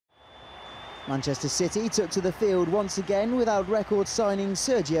Manchester City took to the field once again without record signing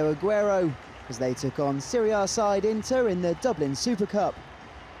Sergio Aguero as they took on Serie A side Inter in the Dublin Super Cup.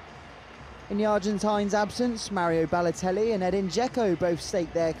 In the Argentines' absence, Mario Balotelli and Edin Dzeko both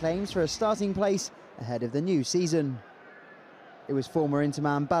staked their claims for a starting place ahead of the new season. It was former Inter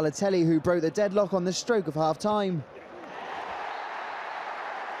man Balotelli who broke the deadlock on the stroke of half-time.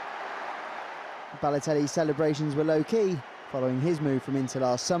 Balotelli's celebrations were low-key, following his move from Inter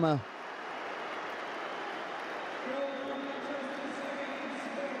last summer.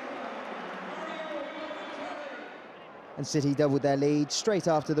 And City doubled their lead straight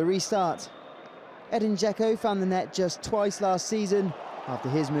after the restart. Edin Dzeko found the net just twice last season after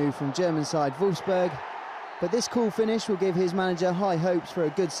his move from German side Wolfsburg, but this cool finish will give his manager high hopes for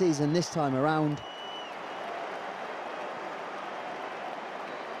a good season this time around.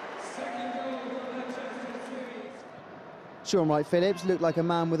 Shaun Wright-Phillips looked like a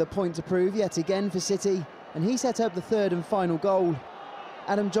man with a point to prove yet again for City, and he set up the third and final goal.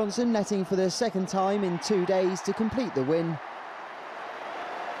 Adam Johnson netting for the second time in 2 days to complete the win.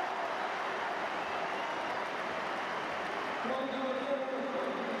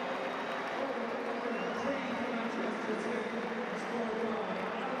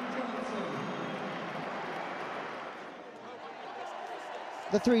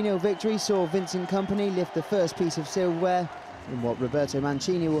 The 3-0 victory saw Vincent Kompany lift the first piece of silverware in what Roberto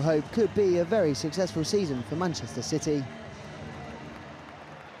Mancini will hope could be a very successful season for Manchester City.